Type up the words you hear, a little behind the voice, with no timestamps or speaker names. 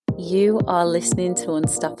You are listening to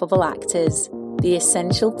Unstoppable Actors, the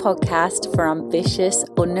essential podcast for ambitious,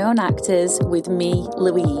 unknown actors with me,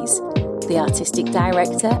 Louise, the artistic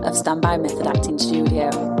director of Standby Method Acting Studio.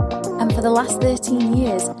 And for the last 13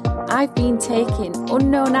 years, I've been taking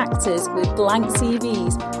unknown actors with blank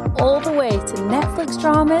CVs all the way to Netflix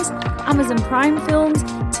dramas, Amazon Prime films,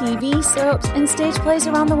 TV soaps and stage plays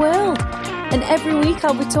around the world. And every week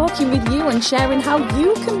I'll be talking with you and sharing how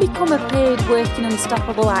you can become a paid working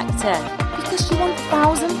unstoppable actor, because you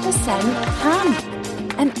 1000%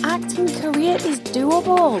 can. An acting career is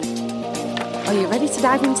doable. Are you ready to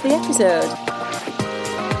dive into the episode?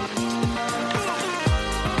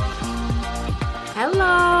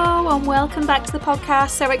 Hello and welcome back to the podcast.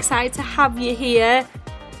 So excited to have you here.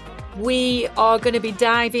 We are going to be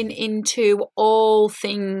diving into all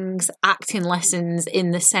things acting lessons,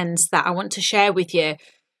 in the sense that I want to share with you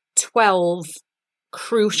 12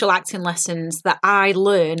 crucial acting lessons that I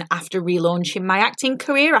learned after relaunching my acting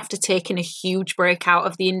career, after taking a huge break out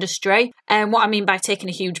of the industry. And what I mean by taking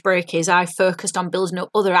a huge break is I focused on building up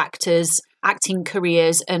other actors' acting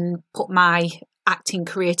careers and put my acting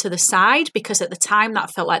career to the side, because at the time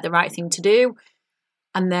that felt like the right thing to do.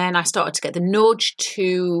 And then I started to get the nudge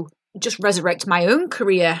to just resurrect my own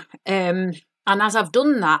career. And as I've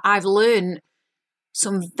done that, I've learned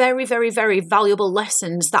some very, very, very valuable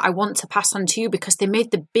lessons that I want to pass on to you, because they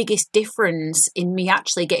made the biggest difference in me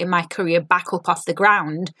actually getting my career back up off the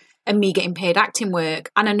ground and me getting paid acting work.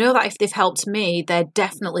 And I know that if they've helped me, they're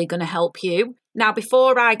definitely going to help you. Now,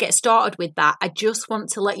 before I get started with that, I just want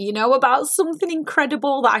to let you know about something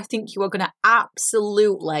incredible that I think you are going to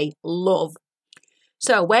absolutely love.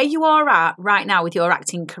 So where you are at right now with your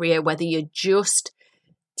acting career, whether you're just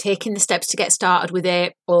taking the steps to get started with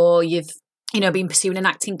it, or you've been pursuing an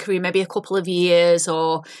acting career maybe a couple of years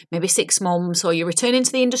or maybe 6 months, or you're returning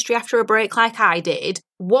to the industry after a break like I did,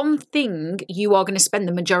 one thing you are going to spend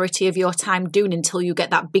the majority of your time doing until you get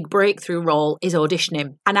that big breakthrough role is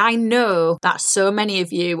auditioning. And I know that so many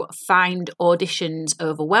of you find auditions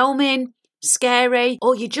overwhelming, scary,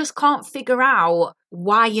 or you just can't figure out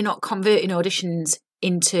why you're not converting auditions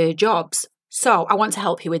into jobs. So I want to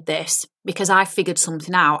help you with this, because I figured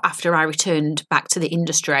something out after I returned back to the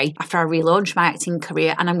industry, after I relaunched my acting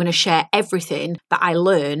career, and I'm going to share everything that I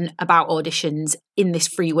learn about auditions in this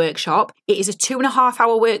free workshop. It is a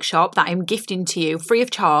 2.5-hour workshop that I'm gifting to you free of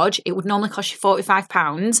charge. It would normally cost you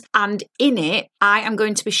 £45. And in it, I am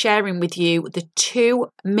going to be sharing with you the 2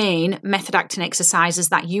 main method acting exercises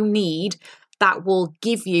that you need, that will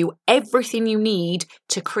give you everything you need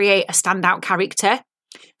to create a standout character.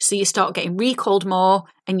 So you start getting recalled more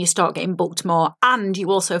and you start getting booked more, and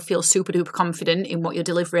you also feel super duper confident in what you're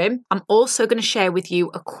delivering. I'm also going to share with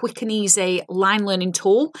you a quick and easy line learning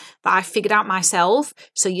tool that I figured out myself,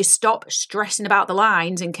 so you stop stressing about the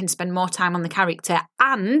lines and can spend more time on the character.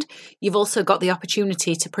 And you've also got the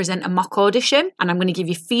opportunity to present a mock audition, and I'm going to give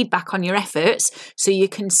you feedback on your efforts so you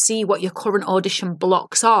can see what your current audition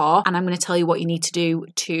blocks are, and I'm going to tell you what you need to do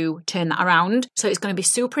to turn that around. So it's going to be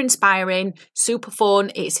super inspiring, super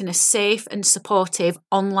fun. It's in a safe and supportive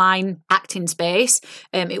online acting space.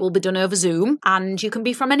 It will be done over Zoom, and you can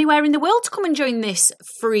be from anywhere in the world to come and join this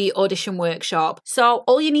free audition workshop. So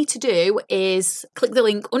all you need to do is click the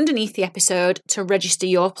link underneath the episode to register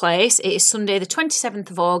your place. It is Sunday the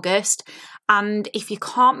 27th of August. And if you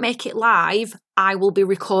can't make it live, I will be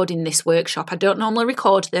recording this workshop. I don't normally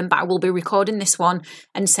record them, but I will be recording this one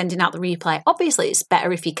and sending out the replay. Obviously, it's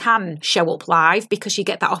better if you can show up live, because you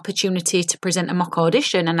get that opportunity to present a mock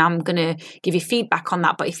audition, and I'm going to give you feedback on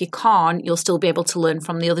that. But if you can't, you'll still be able to learn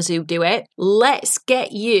from the others who do it. Let's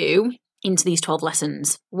get you into these 12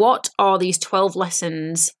 lessons. What are these 12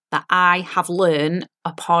 lessons that I have learned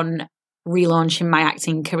upon relaunching my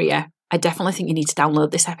acting career? I definitely think you need to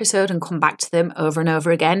download this episode and come back to them over and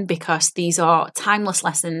over again, because these are timeless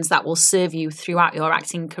lessons that will serve you throughout your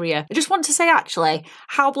acting career. I just want to say, actually,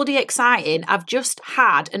 how bloody exciting. I've just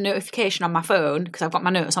had a notification on my phone, because I've got my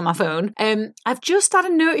notes on my phone. I've just had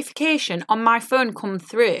a notification on my phone come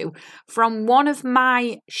through from one of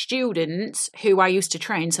my students who I used to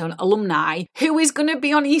train, so an alumni, who is going to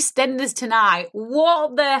be on EastEnders tonight.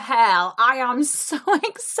 What the hell? I am so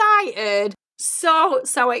excited.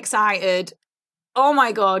 So excited. Oh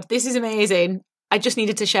my God, this is amazing. I just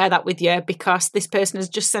needed to share that with you, because this person has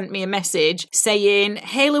just sent me a message saying,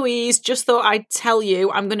 "Hey Louise, just thought I'd tell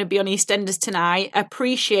you I'm going to be on EastEnders tonight.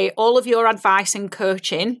 Appreciate all of your advice and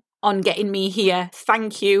coaching on getting me here.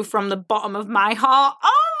 Thank you from the bottom of my heart."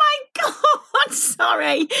 Oh my God,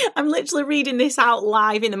 sorry. I'm literally reading this out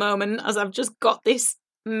live in the moment as I've just got this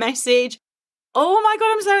message. Oh my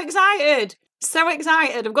God, I'm so excited. So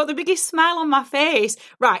excited. I've got the biggest smile on my face.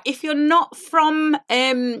 Right, if you're not from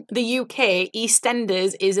the UK,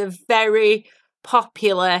 EastEnders is a very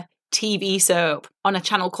popular TV soap on a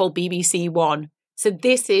channel called BBC One. So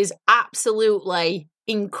this is absolutely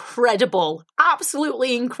incredible.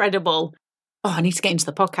 Absolutely incredible. Oh, I need to get into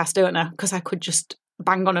the podcast, don't I? Because I could just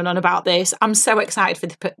bang on and on about this. I'm so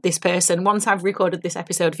excited for this person. Once I've recorded this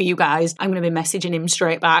episode for you guys, I'm going to be messaging him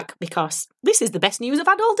straight back because this is the best news I've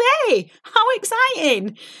had all day. How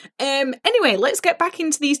exciting. Anyway, let's get back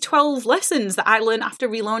into these 12 lessons that I learned after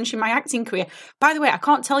relaunching my acting career. By the way, I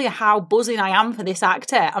can't tell you how buzzing I am for this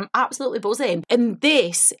actor. I'm absolutely buzzing. And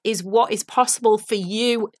this is what is possible for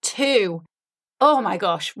you too. Oh my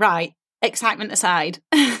gosh. Right. Excitement aside.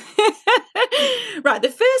 Right. The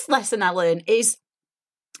first lesson I learned is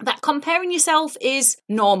that comparing yourself is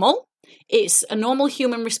normal. It's a normal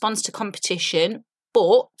human response to competition,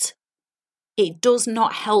 but it does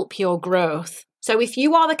not help your growth. So if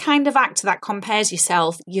you are the kind of actor that compares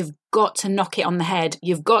yourself, you've got to knock it on the head.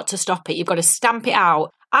 You've got to stop it. You've got to stamp it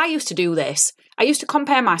out. I used to do this. I used to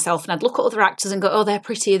compare myself and I'd look at other actors and go, oh, they're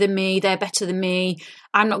prettier than me. They're better than me.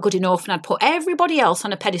 I'm not good enough. And I'd put everybody else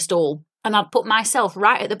on a pedestal and I'd put myself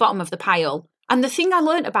right at the bottom of the pile. And the thing I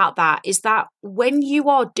learned about that is that when you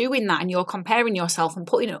are doing that and you're comparing yourself and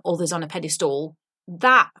putting others on a pedestal,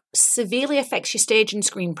 that severely affects your stage and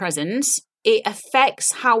screen presence. It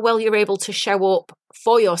affects how well you're able to show up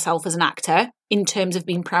for yourself as an actor in terms of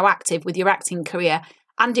being proactive with your acting career.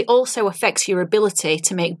 And it also affects your ability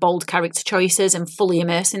to make bold character choices and fully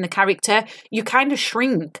immerse in the character. You kind of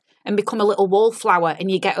shrink and become a little wallflower and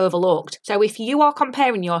you get overlooked. So if you are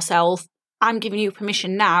comparing yourself, I'm giving you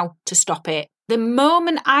permission now to stop it. The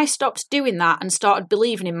moment I stopped doing that and started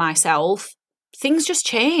believing in myself, things just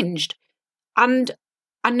changed. And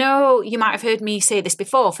I know you might have heard me say this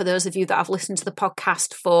before, for those of you that have listened to the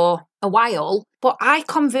podcast for a while, but I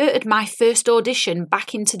converted my first audition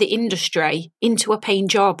back into the industry into a paying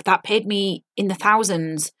job that paid me in the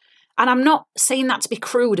thousands. And I'm not saying that to be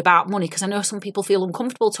crude about money, because I know some people feel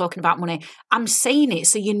uncomfortable talking about money. I'm saying it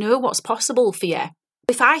so you know what's possible for you.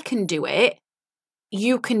 If I can do it,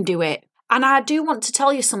 you can do it. And I do want to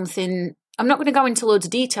tell you something. I'm not going to go into loads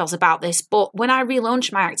of details about this, but when I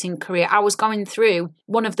relaunched my acting career, I was going through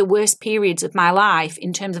one of the worst periods of my life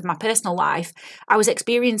in terms of my personal life. I was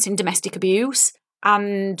experiencing domestic abuse.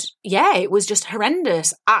 And yeah, it was just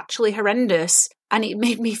horrendous, actually horrendous. And it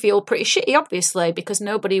made me feel pretty shitty, obviously, because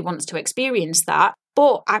nobody wants to experience that.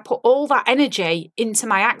 But I put all that energy into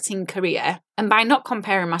my acting career. And by not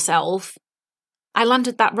comparing myself, I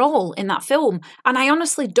landed that role in that film. And I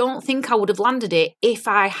honestly don't think I would have landed it if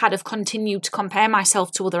I had have continued to compare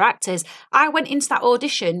myself to other actors. I went into that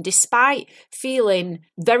audition despite feeling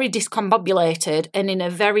very discombobulated and in a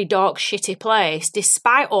very dark, shitty place.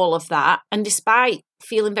 Despite all of that, and despite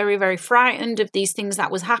feeling very, very frightened of these things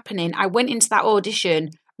that was happening, I went into that audition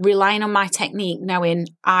relying on my technique, knowing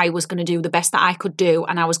I was going to do the best that I could do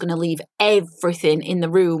and I was going to leave everything in the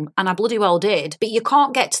room. And I bloody well did. But you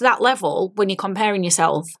can't get to that level when you're comparing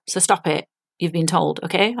yourself. So stop it. You've been told,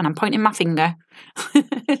 okay? And I'm pointing my finger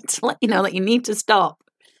to let you know that you need to stop.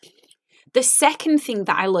 The second thing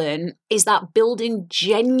that I learned is that building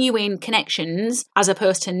genuine connections as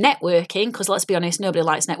opposed to networking, because let's be honest, nobody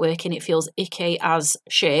likes networking. It feels icky as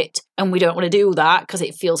shit. And we don't want to do that because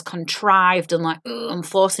it feels contrived and like, I'm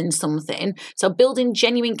forcing something. So building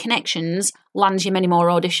genuine connections lands you many more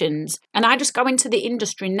auditions. And I just go into the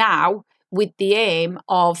industry now with the aim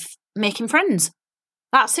of making friends.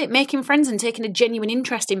 That's it, making friends and taking a genuine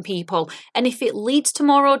interest in people. And if it leads to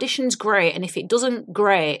more auditions, great. And if it doesn't,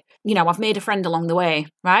 great. You know, I've made a friend along the way,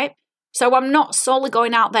 right? So I'm not solely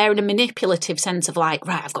going out there in a manipulative sense of like,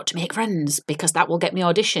 right, I've got to make friends because that will get me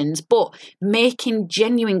auditions. But making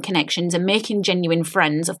genuine connections and making genuine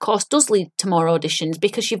friends, of course, does lead to more auditions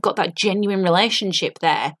because you've got that genuine relationship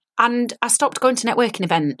there. And I stopped going to networking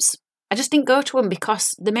events. I just didn't go to them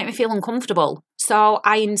because they make me feel uncomfortable. So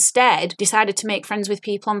I instead decided to make friends with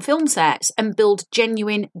people on film sets and build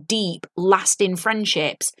genuine, deep, lasting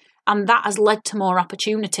friendships. And that has led to more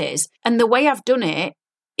opportunities. And the way I've done it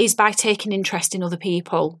is by taking interest in other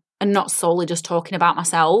people and not solely just talking about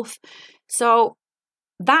myself. So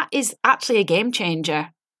that is actually a game changer.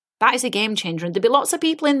 That is a game changer. And there'll be lots of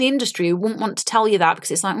people in the industry who won't want to tell you that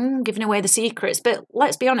because it's like, giving away the secrets. But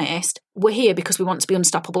let's be honest, we're here because we want to be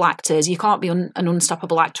unstoppable actors. You can't be an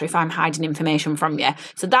unstoppable actor if I'm hiding information from you.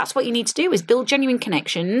 So that's what you need to do is build genuine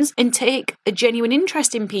connections and take a genuine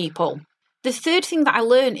interest in people. The third thing that I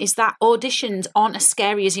learned is that auditions aren't as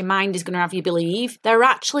scary as your mind is going to have you believe. They're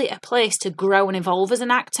actually a place to grow and evolve as an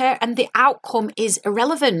actor, and the outcome is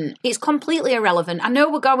irrelevant. It's completely irrelevant. I know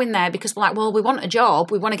we're going there because we're like, well, we want a job,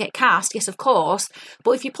 we want to get cast, yes, of course.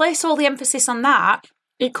 But if you place all the emphasis on that,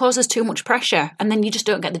 it causes too much pressure, and then you just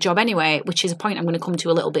don't get the job anyway, which is a point I'm going to come to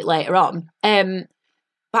a little bit later on.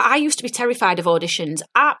 But I used to be terrified of auditions,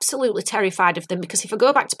 absolutely terrified of them, because if I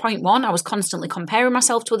go back to point one, I was constantly comparing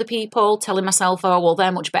myself to other people, telling myself, oh, well,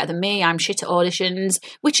 they're much better than me, I'm shit at auditions,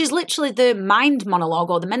 which is literally the mind monologue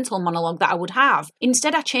or the mental monologue that I would have.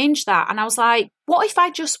 Instead, I changed that, and I was like, what if I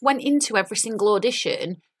just went into every single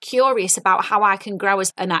audition curious about how I can grow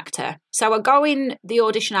as an actor? So I go in the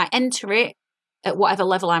audition, I enter it at whatever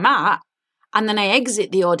level I'm at, and then I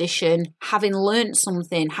exit the audition having learnt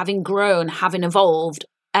something, having grown, having evolved,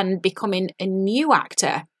 and becoming a new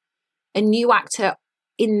actor in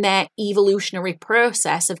their evolutionary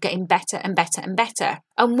process of getting better and better and better.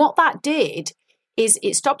 And what that did is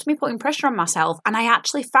it stopped me putting pressure on myself, and I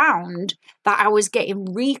actually found that I was getting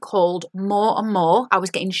recalled more and more. I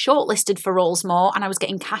was getting shortlisted for roles more, and I was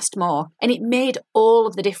getting cast more, and it made all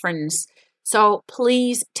of the difference. So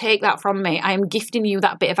please take that from me. I am gifting you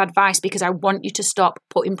that bit of advice because I want you to stop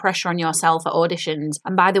putting pressure on yourself at auditions.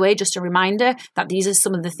 And by the way, just a reminder that these are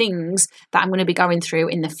some of the things that I'm going to be going through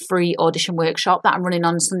in the free audition workshop that I'm running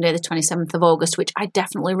on Sunday, the 27th of August, which I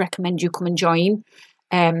definitely recommend you come and join.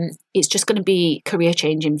 It's just going to be career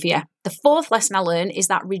changing for you. The fourth lesson I learned is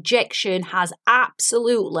that rejection has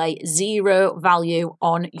absolutely zero value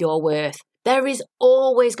on your worth. There is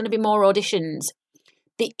always going to be more auditions.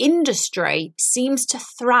 The industry seems to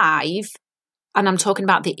thrive, and I'm talking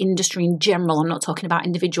about the industry in general, I'm not talking about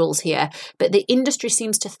individuals here, but the industry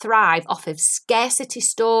seems to thrive off of scarcity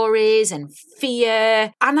stories and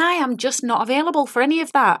fear, and I am just not available for any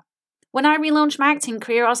of that. When I relaunched my acting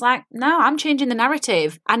career, I was like, no, I'm changing the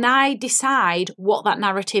narrative, and I decide what that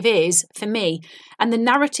narrative is for me, and the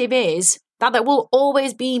narrative is that there will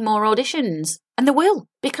always be more auditions, and there will,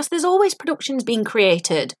 because there's always productions being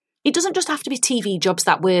created. It doesn't just have to be TV jobs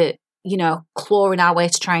that we're, clawing our way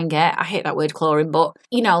to try and get. I hate that word clawing, but,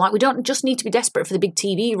 we don't just need to be desperate for the big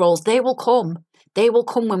TV roles. They will come. They will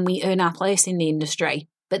come when we earn our place in the industry.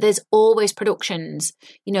 But there's always productions.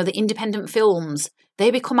 The independent films,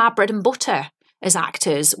 they become our bread and butter as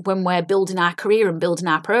actors when we're building our career and building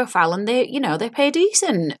our profile, and they pay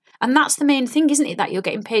decent. And that's the main thing, isn't it? That you're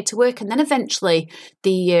getting paid to work, and then eventually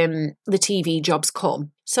the TV jobs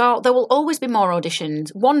come. So there will always be more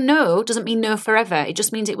auditions. One no doesn't mean no forever. It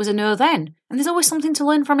just means it was a no then. And there's always something to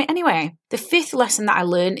learn from it anyway. The fifth lesson that I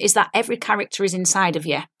learned is that every character is inside of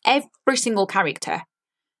you. Every single character.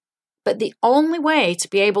 But the only way to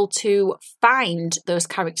be able to find those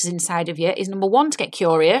characters inside of you is, number one, to get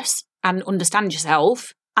curious and understand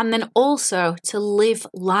yourself, and then also to live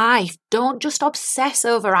life. Don't just obsess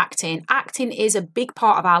over acting. Acting is a big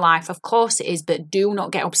part of our life, of course it is, but do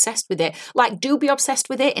not get obsessed with it. Do be obsessed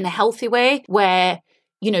with it in a healthy way where,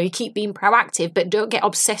 you keep being proactive, but don't get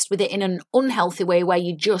obsessed with it in an unhealthy way where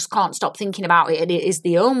you just can't stop thinking about it and it is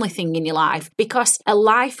the only thing in your life. Because a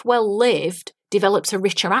life well lived develops a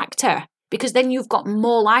richer actor, because then you've got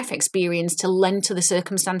more life experience to lend to the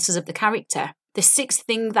circumstances of the character. The sixth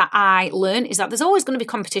thing that I learned is that there's always going to be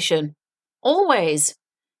competition. Always.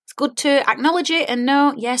 It's good to acknowledge it and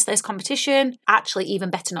know, yes, there's competition. Actually, even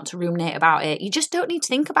better not to ruminate about it. You just don't need to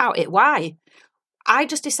think about it. Why? I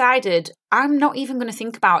just decided I'm not even going to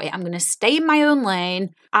think about it. I'm going to stay in my own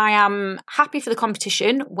lane. I am happy for the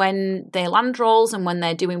competition when they land roles and when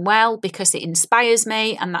they're doing well because it inspires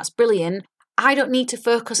me and that's brilliant. I don't need to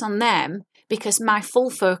focus on them, because my full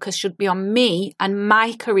focus should be on me and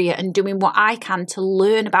my career and doing what I can to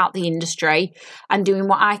learn about the industry and doing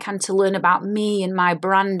what I can to learn about me and my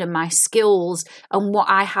brand and my skills and what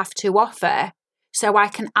I have to offer so I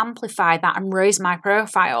can amplify that and raise my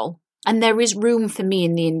profile. And there is room for me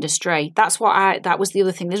in the industry. That was the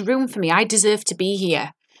other thing. There's room for me. I deserve to be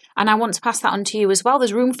here. And I want to pass that on to you as well.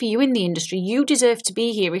 There's room for you in the industry. You deserve to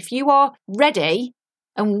be here. If you are ready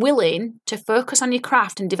and willing to focus on your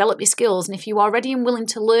craft and develop your skills, and if you are ready and willing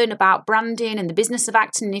to learn about branding and the business of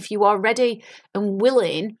acting, and if you are ready and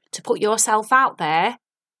willing to put yourself out there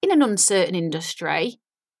in an uncertain industry,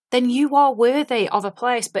 then you are worthy of a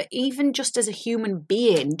place. But even just as a human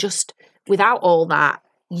being, just without all that,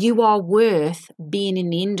 you are worth being in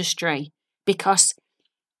the industry because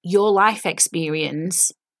your life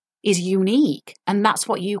experience is unique and that's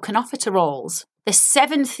what you can offer to roles. The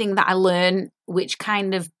seventh thing that I learned, which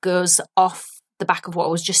kind of goes off the back of what I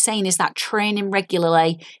was just saying is that training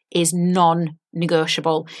regularly is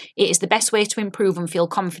non-negotiable. It is the best way to improve and feel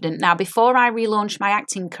confident. Now, before I relaunched my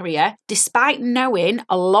acting career, despite knowing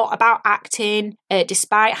a lot about acting,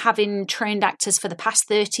 despite having trained actors for the past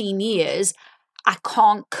 13 years, I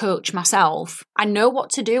can't coach myself. I know what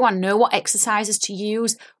to do. I know what exercises to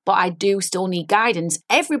use, but I do still need guidance.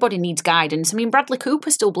 Everybody needs guidance. I mean, Bradley Cooper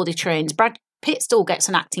still bloody trains. Brad Pitt still gets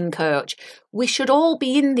an acting coach. We should all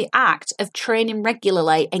be in the act of training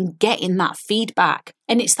regularly and getting that feedback.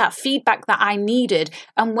 And it's that feedback that I needed.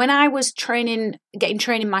 And when I was getting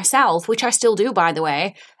training myself, which I still do, by the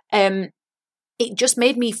way, it just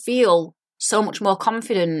made me feel so much more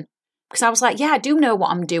confident. Because I was like, yeah, I do know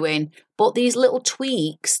what I'm doing. But these little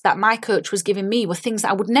tweaks that my coach was giving me were things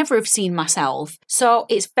that I would never have seen myself. So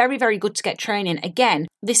it's very, very good to get training. Again,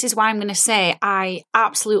 this is why I'm going to say I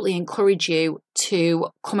absolutely encourage you to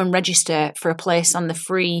come and register for a place on the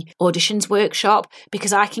free auditions workshop,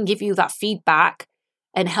 because I can give you that feedback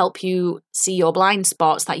and help you see your blind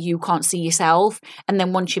spots that you can't see yourself. And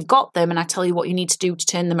then once you've got them and I tell you what you need to do to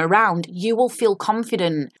turn them around, you will feel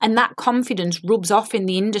confident. And that confidence rubs off in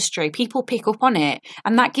the industry. People pick up on it.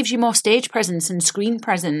 And that gives you more stage presence and screen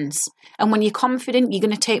presence. And when you're confident, you're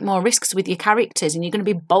going to take more risks with your characters and you're going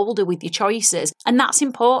to be bolder with your choices. And that's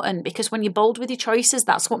important, because when you're bold with your choices,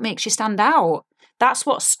 that's what makes you stand out. That's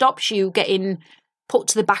what stops you getting put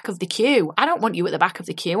to the back of the queue. I don't want you at the back of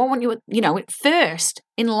the queue. I want you at, first,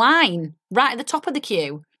 in line, right at the top of the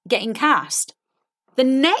queue, getting cast. The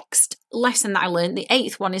next lesson that I learned, the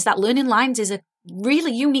 8th one, is that learning lines is a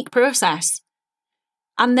really unique process.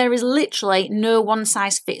 And there is literally no one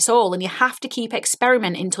size fits all, and you have to keep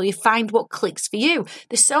experimenting until you find what clicks for you.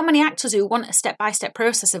 There's so many actors who want a step-by-step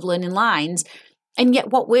process of learning lines, and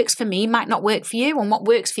yet what works for me might not work for you, and what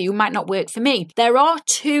works for you might not work for me. There are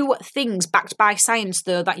 2 things backed by science,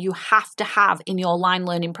 though, that you have to have in your line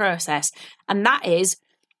learning process. And that is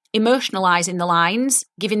emotionalizing the lines,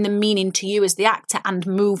 giving them meaning to you as the actor, and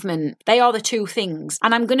movement. They are the 2 things.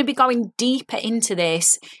 And I'm going to be going deeper into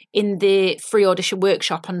this in the free audition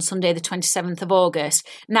workshop on Sunday, the 27th of August.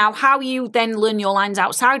 Now, how you then learn your lines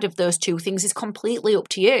outside of those 2 things is completely up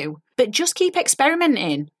to you. But just keep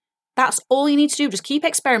experimenting. That's all you need to do. Just keep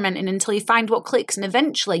experimenting until you find what clicks, and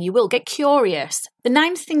eventually you will get curious. The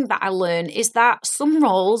 9th thing that I learned is that some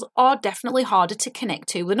roles are definitely harder to connect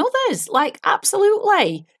to than others. Like,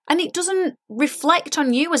 absolutely. And it doesn't reflect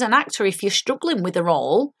on you as an actor if you're struggling with a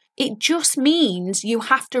role. It just means you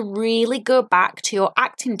have to really go back to your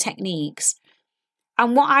acting techniques.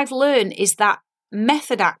 And what I've learned is that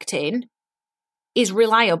method acting is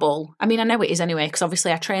reliable. I mean, I know it is anyway, because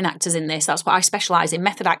obviously I train actors in this. That's what I specialise in,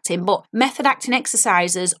 method acting. But method acting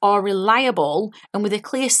exercises are reliable, and with a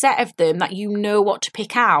clear set of them that you know what to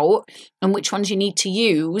pick out and which ones you need to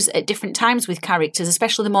use at different times with characters,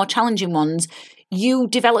 especially the more challenging ones, you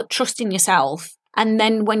develop trust in yourself. And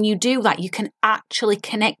then when you do that, you can actually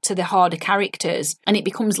connect to the harder characters, and it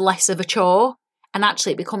becomes less of a chore. And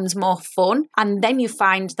actually it becomes more fun. And then you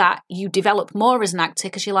find that you develop more as an actor,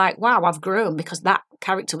 because you're like, wow, I've grown because that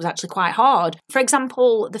character was actually quite hard. For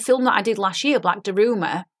example, the film that I did last year, Black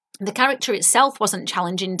Daruma, the character itself wasn't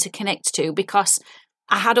challenging to connect to because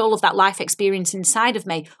I had all of that life experience inside of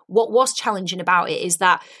me. What was challenging about it is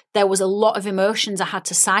that there was a lot of emotions I had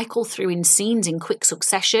to cycle through in scenes in quick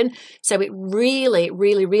succession. So it really,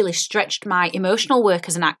 really, really stretched my emotional work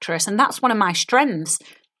as an actress. And that's one of my strengths,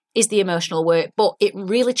 is the emotional work, but it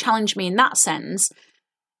really challenged me in that sense.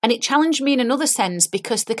 And it challenged me in another sense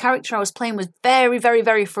because the character I was playing was very, very,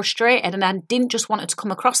 very frustrated, and I didn't just want it to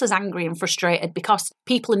come across as angry and frustrated, because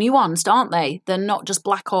people are nuanced, aren't they? They're not just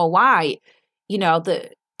black or white. You know, the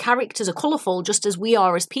characters are colourful just as we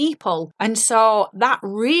are as people. And so that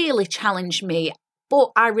really challenged me.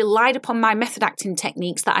 But I relied upon my method acting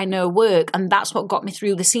techniques that I know work, and that's what got me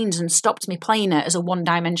through the scenes and stopped me playing it as a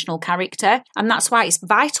one-dimensional character. And that's why it's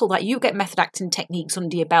vital that you get method acting techniques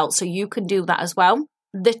under your belt so you can do that as well.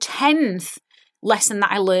 The 10th lesson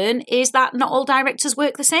that I learned is that not all directors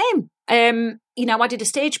work the same. I did a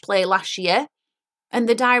stage play last year, and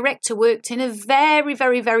the director worked in a very,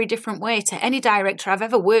 very, very different way to any director I've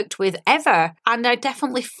ever worked with, ever. And I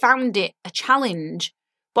definitely found it a challenge.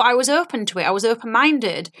 But I was open to it. I was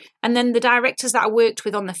open-minded. And then the directors that I worked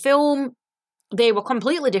with on the film, they were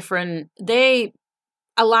completely different. They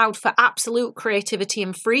allowed for absolute creativity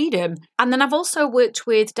and freedom. And then I've also worked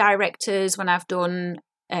with directors when I've done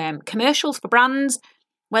commercials for brands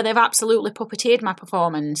where they've absolutely puppeteered my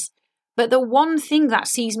performance. But the one thing that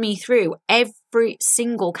sees me through every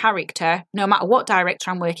single character, no matter what director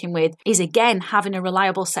I'm working with, is, again, having a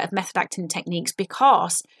reliable set of method acting techniques,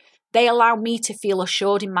 because they allow me to feel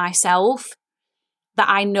assured in myself. that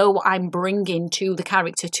I know what I'm bringing to the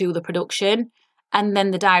character, to the production. And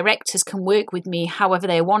then the directors can work with me however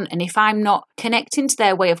they want. And if I'm not connecting to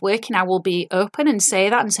their way of working, I will be open and say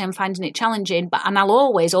that and say I'm finding it challenging. And I'll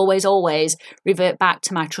always, always, always revert back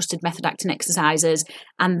to my trusted method acting exercises.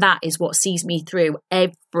 And that is what sees me through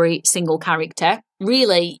every single character.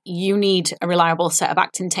 Really, you need a reliable set of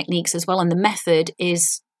acting techniques as well. And the method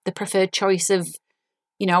is the preferred choice of,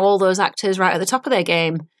 all those actors right at the top of their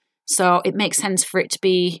game. So it makes sense for it to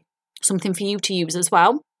be something for you to use as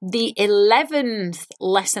well. The 11th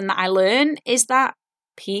lesson that I learned is that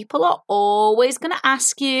people are always going to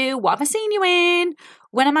ask you, what have I seen you in?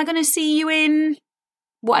 When am I going to see you in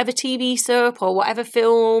whatever TV soap or whatever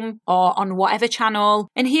film or on whatever channel?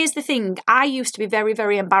 And here's the thing, I used to be very,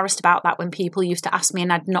 very embarrassed about that when people used to ask me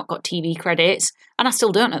and I'd not got TV credits. And I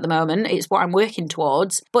still don't at the moment. It's what I'm working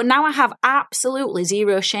towards. But now I have absolutely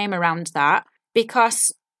zero shame around that,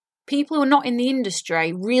 because people who are not in the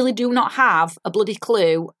industry really do not have a bloody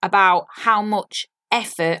clue about how much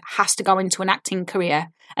effort has to go into an acting career.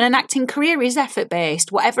 And an acting career is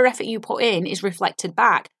effort-based. Whatever effort you put in is reflected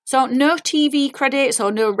back. So no TV credits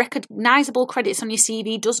or no recognisable credits on your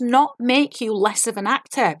CV does not make you less of an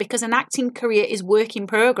actor, because an acting career is work in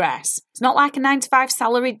progress. It's not like a 9-to-5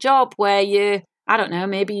 salaried job where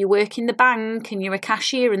maybe you work in the bank and you're a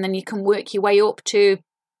cashier and then you can work your way up to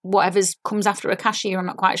whatever comes after a cashier, I'm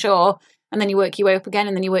not quite sure. And then you work your way up again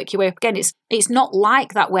and then you work your way up again. It's not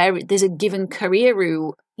like that where there's a given career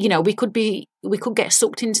route. We could get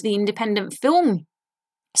sucked into the independent film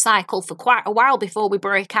cycle for quite a while before we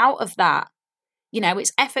break out of that.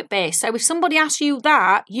 It's effort-based. So if somebody asks you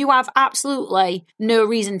that, you have absolutely no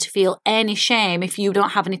reason to feel any shame if you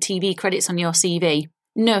don't have any TV credits on your CV.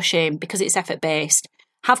 No shame, because it's effort-based.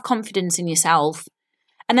 Have confidence in yourself.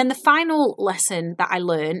 And then the final lesson that I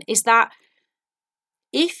learned is that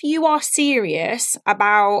if you are serious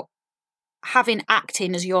about having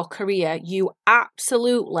acting as your career, you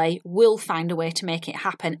absolutely will find a way to make it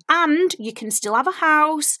happen. And you can still have a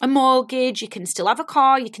house, a mortgage, you can still have a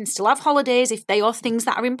car, you can still have holidays if they are things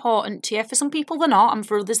that are important to you. For some people they're not, and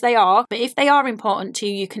for others they are. But if they are important to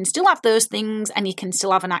you, you can still have those things and you can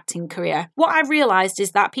still have an acting career. What I've realised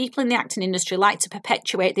is that people in the acting industry like to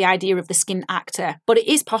perpetuate the idea of the skint actor. But it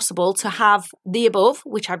is possible to have the above,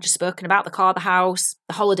 which I've just spoken about, the car, the house,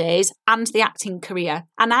 the holidays, and the acting career.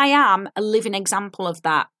 And I am a living example of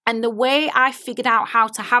that. And the way I figured out how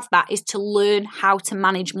to have that is to learn how to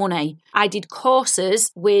manage money. I did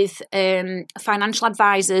courses with financial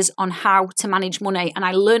advisors on how to manage money, and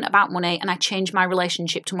I learned about money and I changed my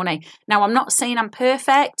relationship to money. Now, I'm not saying I'm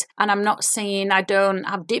perfect, and I'm not saying I don't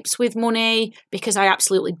have dips with money, because I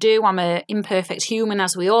absolutely do. I'm an imperfect human,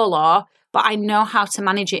 as we all are. But I know how to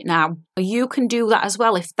manage it now. You can do that as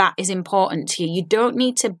well if that is important to you. You don't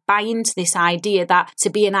need to buy into this idea that to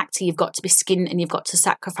be an actor, you've got to be skint and you've got to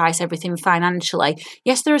sacrifice everything financially.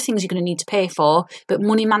 Yes, there are things you're going to need to pay for, but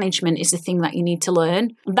money management is the thing that you need to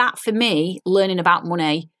learn. That, for me, learning about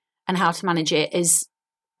money and how to manage it is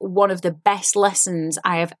one of the best lessons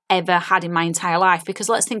I have ever had in my entire life, because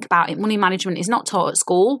let's think about it, money management is not taught at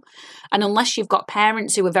school, and unless you've got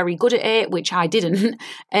parents who are very good at it, which I didn't,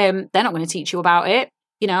 they're not going to teach you about it,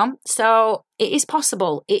 so it is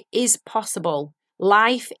possible.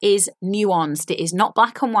 Life is nuanced. It is not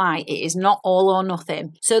black and white. It is not all or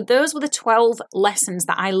nothing. So those were the 12 lessons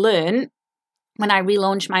that I learned when I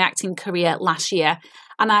relaunched my acting career last year,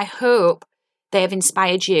 and I hope they have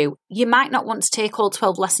inspired you. You might not want to take all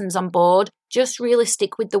 12 lessons on board. Just really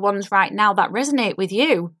stick with the ones right now that resonate with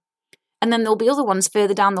you. And then there'll be other ones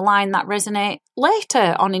further down the line that resonate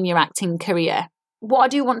later on in your acting career. What I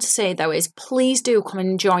do want to say, though, is please do come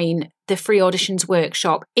and join the free auditions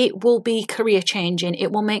workshop. It will be career changing.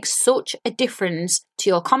 It will make such a difference to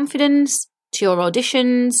your confidence, to your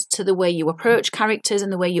auditions, to the way you approach characters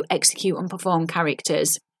and the way you execute and perform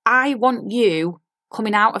characters. I want you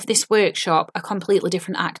coming out of this workshop a completely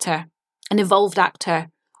different actor, an evolved actor,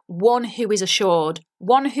 one who is assured,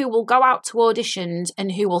 one who will go out to auditions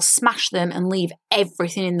and who will smash them and leave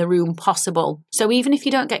everything in the room possible. So even if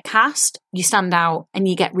you don't get cast, you stand out and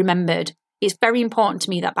you get remembered. It's very important to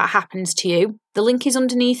me that that happens to you. The link is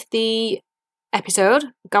underneath the episode.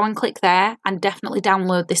 Go and click there and definitely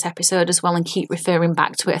download this episode as well and keep referring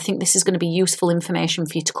back to it. I think this is going to be useful information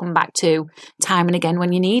for you to come back to time and again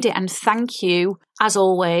when you need it. And thank you as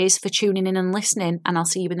always, for tuning in and listening, and I'll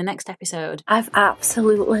see you in the next episode. I've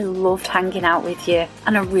absolutely loved hanging out with you,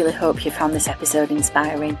 and I really hope you found this episode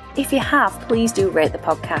inspiring. If you have, please do rate the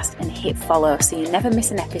podcast and hit follow so you never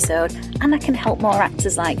miss an episode, and I can help more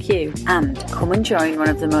actors like you. And come and join one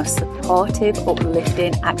of the most supportive,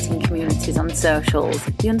 uplifting acting communities on socials,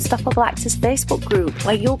 the Unstoppable Actors Facebook group,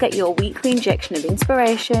 where you'll get your weekly injection of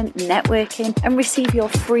inspiration, networking, and receive your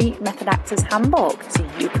free Method Actors handbook so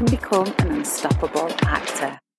you can become an unstoppable actor.